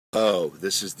Oh,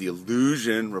 this is the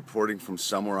Illusion reporting from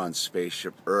somewhere on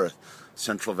Spaceship Earth,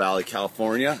 Central Valley,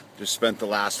 California. Just spent the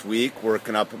last week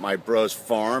working up at my bro's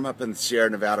farm up in the Sierra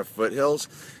Nevada foothills.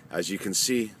 As you can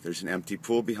see, there's an empty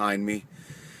pool behind me.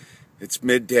 It's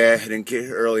midday. I didn't get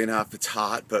here early enough. It's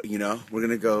hot, but you know, we're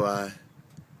gonna go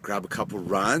grab a couple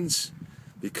runs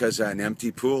because an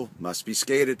empty pool must be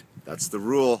skated. That's the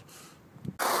rule.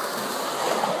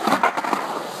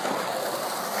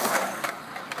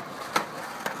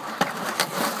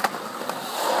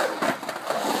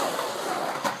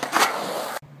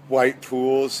 White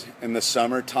pools in the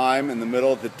summertime in the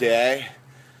middle of the day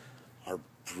are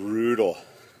brutal.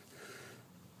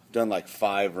 I've done like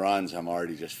 5 runs. I'm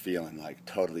already just feeling like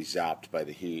totally zapped by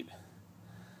the heat.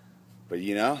 But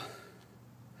you know,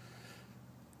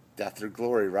 death or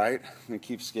glory, right? I'm gonna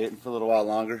keep skating for a little while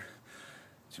longer.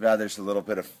 Too bad there's a little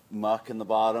bit of muck in the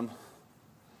bottom.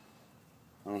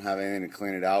 I don't have anything to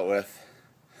clean it out with.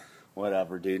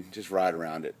 Whatever, dude. Just ride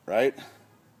around it, right?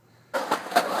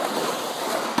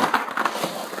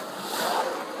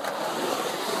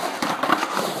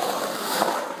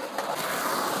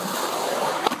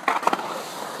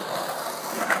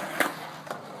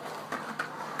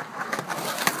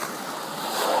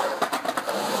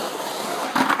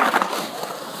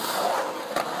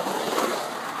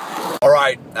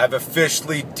 Alright, I've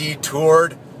officially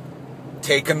detoured,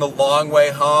 taken the long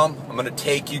way home. I'm going to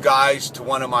take you guys to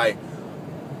one of my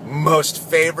most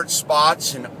favorite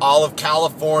spots in all of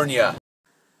California.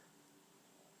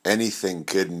 Anything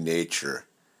good in nature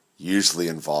usually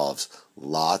involves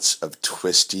lots of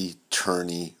twisty,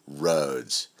 turny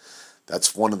roads.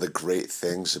 That's one of the great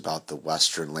things about the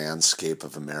western landscape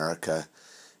of America,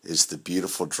 is the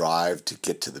beautiful drive to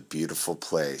get to the beautiful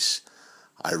place.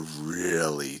 I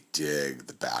really dig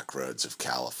the back roads of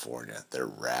California. They're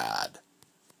rad.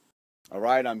 All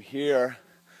right, I'm here.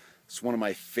 It's one of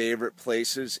my favorite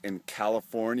places in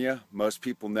California. Most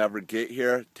people never get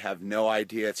here, have no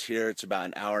idea it's here. It's about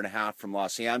an hour and a half from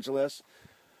Los Angeles.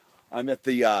 I'm at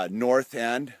the north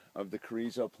end of the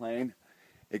Carrizo Plain.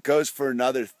 It goes for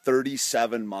another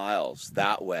 37 miles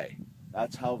that way.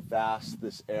 That's how vast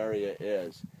this area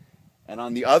is. And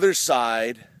on the other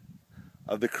side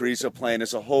of the Carrizo Plain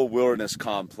is a whole wilderness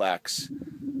complex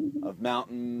of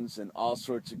mountains and all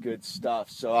sorts of good stuff.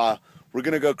 So we're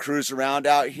gonna go cruise around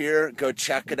out here, go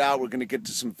check it out. We're gonna get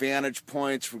to some vantage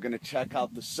points. We're gonna check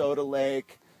out the Soda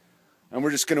Lake, and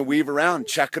we're just gonna weave around,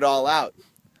 check it all out.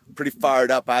 Pretty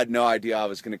fired up. I had no idea I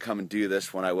was gonna come and do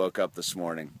this when I woke up this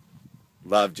morning.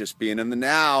 Love just being in the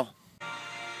now.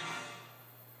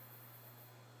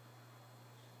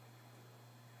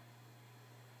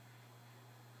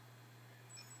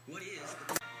 What is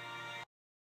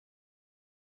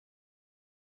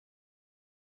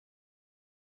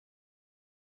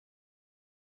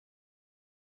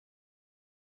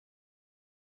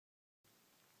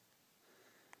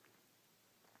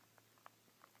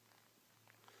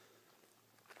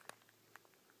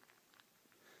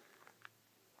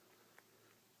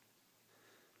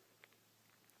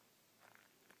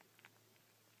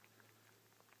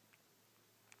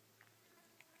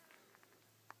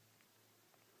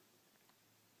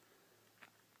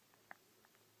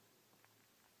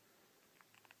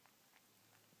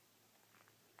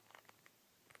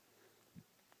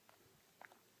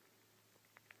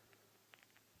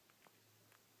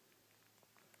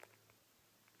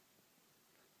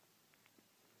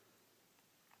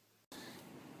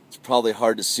It's probably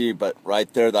hard to see, but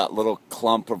right there, that little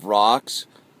clump of rocks,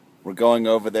 we're going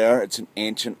over there. It's an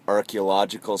ancient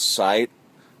archaeological site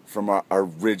from our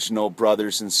original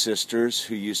brothers and sisters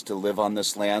who used to live on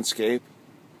this landscape.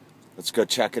 Let's go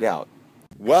check it out.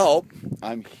 Well,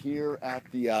 I'm here at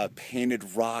the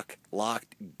Painted Rock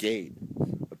locked gate.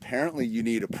 Apparently you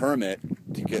need a permit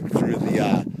to get through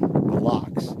the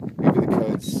locks. Maybe the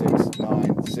code's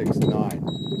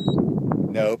 6969.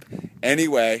 Nope.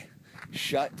 Anyway,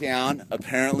 shut down.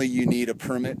 Apparently you need a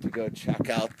permit to go check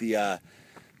out the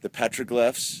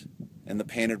petroglyphs and the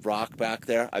painted rock back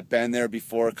there. I've been there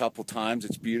before a couple times.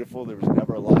 It's beautiful. There was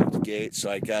never a locked gate,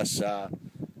 so I guess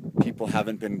people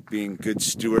haven't been being good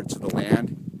stewards of the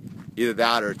land. Either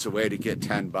that or it's a way to get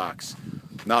 $10.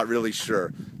 Not really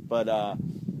sure, but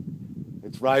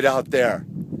it's right out there.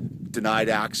 Denied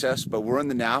access, but we're in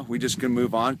the now. We just can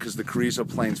move on because the Carrizo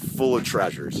Plain's full of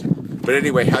treasures. But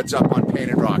anyway, heads up on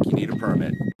Painted Rock, you need a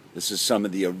permit. This is some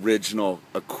of the original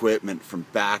equipment from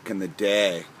back in the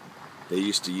day they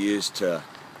used to use to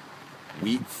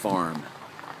wheat farm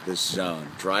this zone.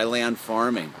 Dry land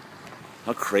farming.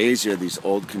 How crazy are these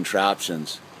old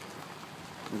contraptions?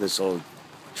 Look at this old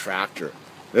tractor.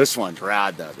 This one's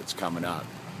rad though, that's coming up.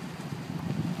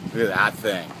 Look at that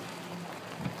thing.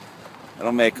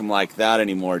 don't make them like that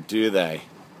anymore, do they?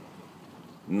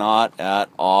 Not at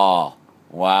all.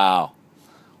 Wow.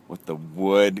 With the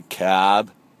wood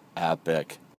cab,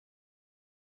 epic.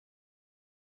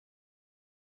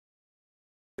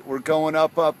 We're going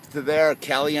up to there,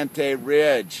 Caliente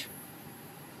Ridge.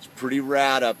 It's pretty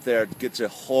rad up there. It gets a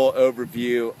whole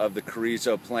overview of the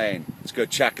Carrizo Plain. Let's go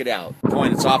check it out.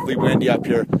 Point, it's awfully windy up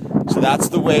here. So that's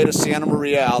the way to Santa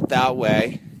Maria out that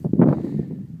way.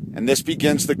 And this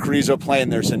begins the Carrizo Plain.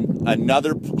 There's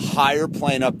another higher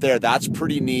plain up there. That's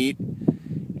pretty neat.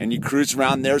 And you cruise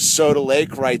around. There's Soda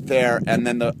Lake right there. And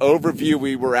then the overview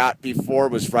we were at before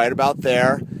was right about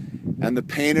there. And the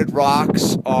painted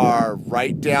rocks are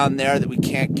right down there that we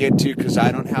can't get to because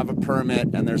I don't have a permit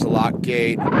and there's a locked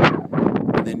gate.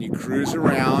 And then you cruise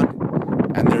around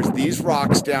and there's these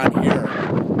rocks down here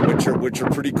which are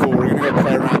pretty cool. We're gonna go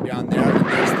play around down there. And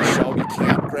there's the Shelby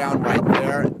campground right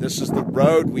there. This is the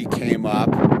road we came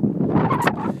up.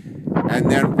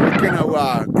 And then we're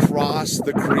gonna cross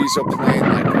the Carrizo Plain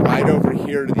like right over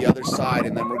here to the other side,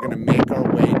 and then we're gonna make our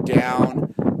way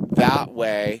down that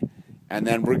way. And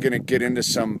then we're going to get into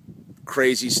some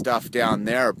crazy stuff down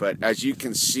there. But as you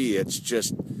can see, it's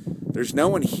just, there's no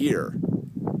one here.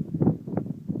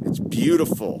 It's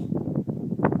beautiful.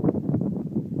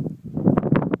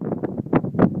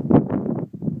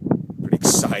 Pretty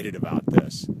excited about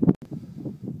this.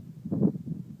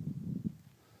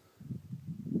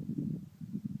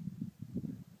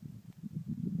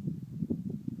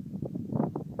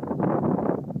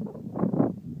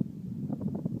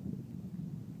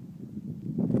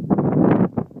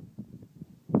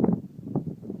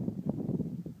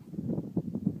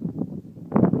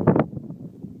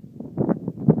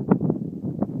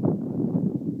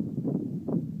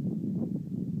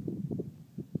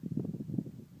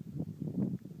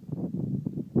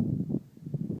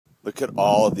 Look at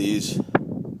all of these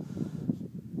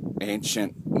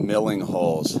ancient milling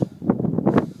holes.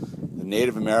 The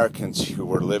Native Americans who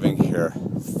were living here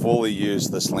fully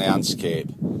used this landscape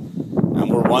and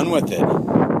were one with it.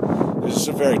 This is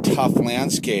a very tough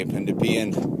landscape, and to be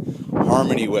in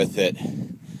harmony with it,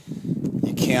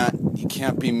 you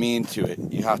can't be mean to it.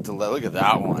 You have to look at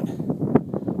that one.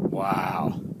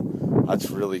 Wow, that's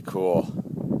really cool.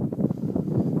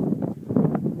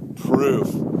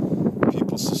 Proof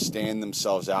people sustain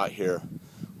themselves out here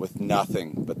with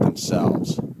nothing but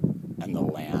themselves and the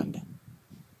land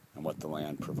and what the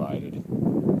land provided.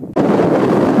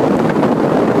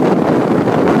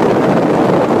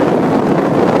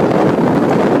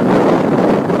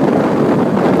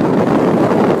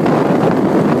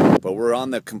 But we're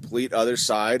on the complete other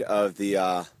side of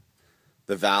the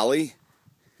valley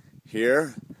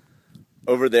here.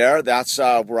 Over there, that's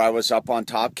where I was up on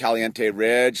top, Caliente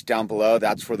Ridge. Down below,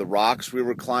 that's where the rocks we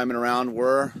were climbing around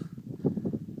were.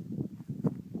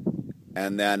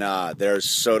 And then there's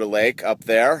Soda Lake up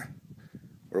there,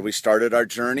 where we started our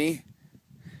journey.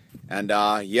 And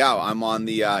yeah, I'm on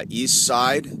the east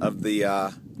side of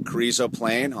the Carrizo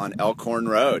Plain on Elkhorn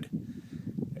Road.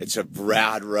 It's a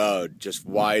rad road, just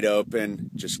wide open,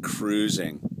 just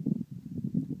cruising.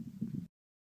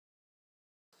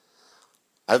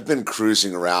 I've been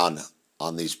cruising around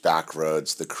on these back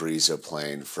roads, the Carrizo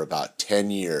Plain, for about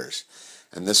 10 years.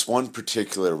 And this one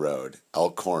particular road,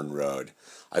 Elkhorn Road,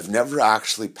 I've never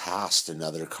actually passed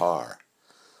another car.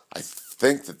 I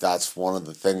think that that's one of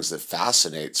the things that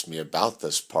fascinates me about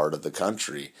this part of the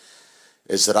country,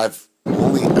 is that I've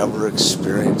only ever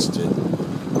experienced it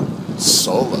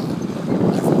solo.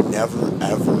 I've never,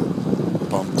 ever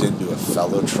bumped into a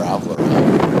fellow traveler out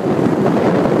here.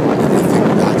 And I think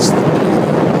that's the beauty of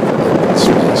open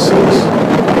spaces.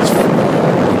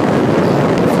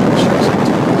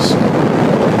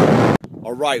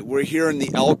 All right, we're here in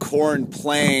the Elkhorn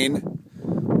Plain,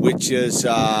 which is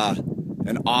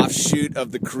an offshoot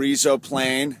of the Carrizo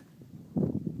Plain.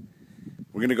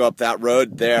 We're going to go up that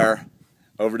road there,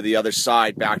 over to the other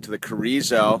side, back to the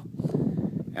Carrizo.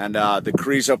 And the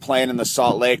Carrizo Plain and the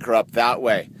Salt Lake are up that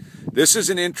way. This is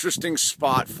an interesting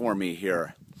spot for me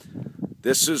here.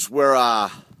 This is where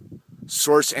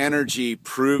Source Energy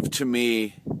proved to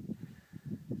me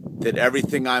that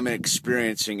everything I'm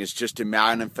experiencing is just a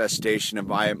manifestation of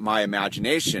my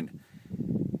imagination.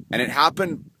 And it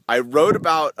happened, I wrote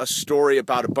about a story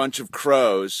about a bunch of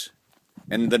crows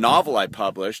in the novel I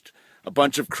published, a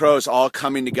bunch of crows all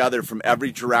coming together from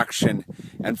every direction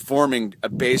and forming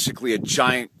basically a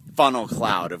giant funnel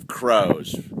cloud of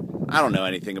crows. I don't know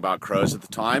anything about crows at the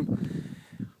time.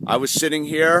 I was sitting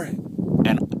here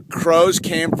and crows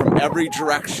came from every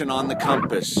direction on the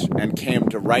compass and came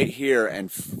to right here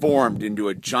and formed into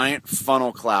a giant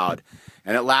funnel cloud.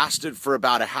 And it lasted for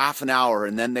about a half an hour,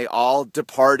 and then they all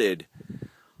departed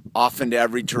off into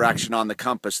every direction on the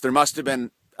compass. There must have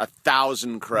been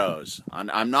 1,000 crows.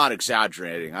 I'm not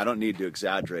exaggerating. I don't need to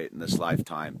exaggerate in this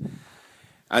lifetime.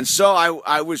 And so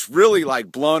I was really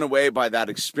like blown away by that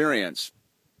experience.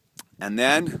 And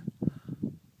then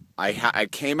I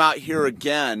came out here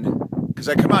again, because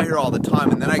I come out here all the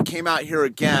time, and then I came out here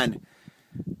again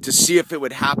to see if it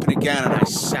would happen again, and I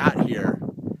sat here,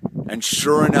 and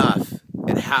sure enough,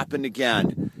 it happened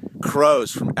again.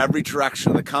 Crows from every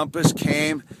direction of the compass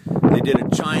came. They did a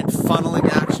giant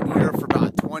funneling action here for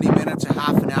about 20 minutes, a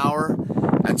half an hour,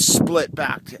 and split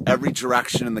back to every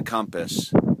direction in the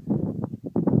compass.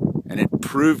 And it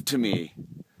proved to me,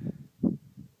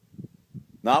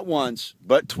 not once,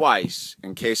 but twice,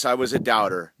 in case I was a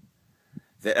doubter,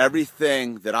 that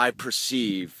everything that I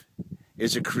perceive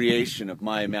is a creation of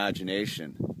my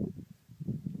imagination.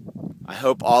 I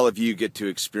hope all of you get to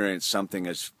experience something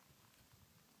as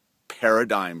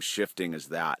paradigm shifting as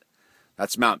that.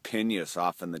 That's Mount Pinos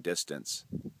off in the distance.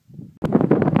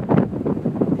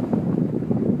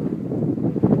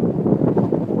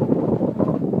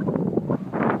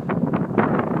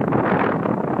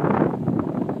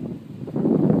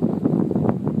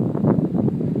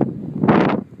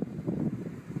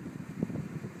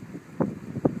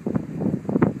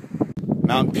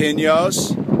 Mount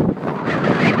Pinos.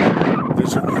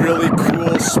 There's a really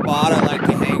cool spot I like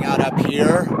to hang out up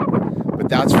here, but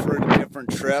that's for a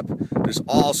different trip. There's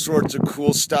all sorts of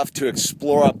cool stuff to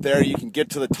explore up there. You can get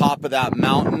to the top of that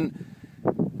mountain,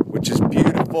 which is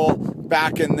beautiful.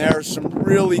 Back in there, some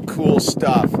really cool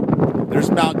stuff. There's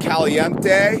Mount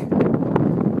Caliente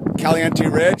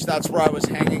Ridge. That's where I was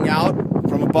hanging out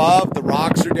from above. The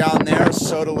rocks are down there.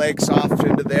 Soda Lake's off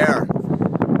into there.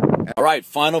 All right,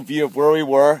 final view of where we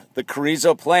were. The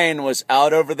Carrizo Plain was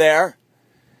out over there.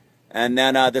 And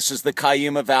then this is the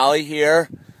Cayuma Valley here.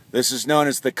 This is known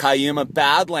as the Cayuma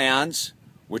Badlands,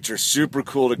 which are super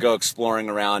cool to go exploring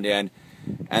around in.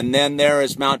 And then there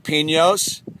is Mount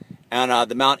Pinos and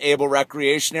the Mount Abel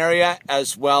Recreation Area,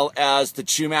 as well as the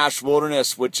Chumash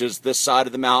Wilderness, which is this side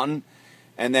of the mountain.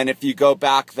 And then if you go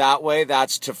back that way,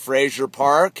 that's to Fraser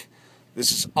Park.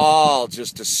 This is all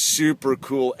just a super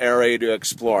cool area to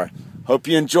explore. Hope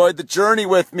you enjoyed the journey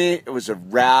with me. It was a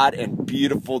rad and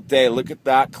beautiful day. Look at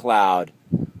that cloud.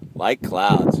 Like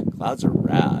clouds. Clouds are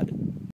rad.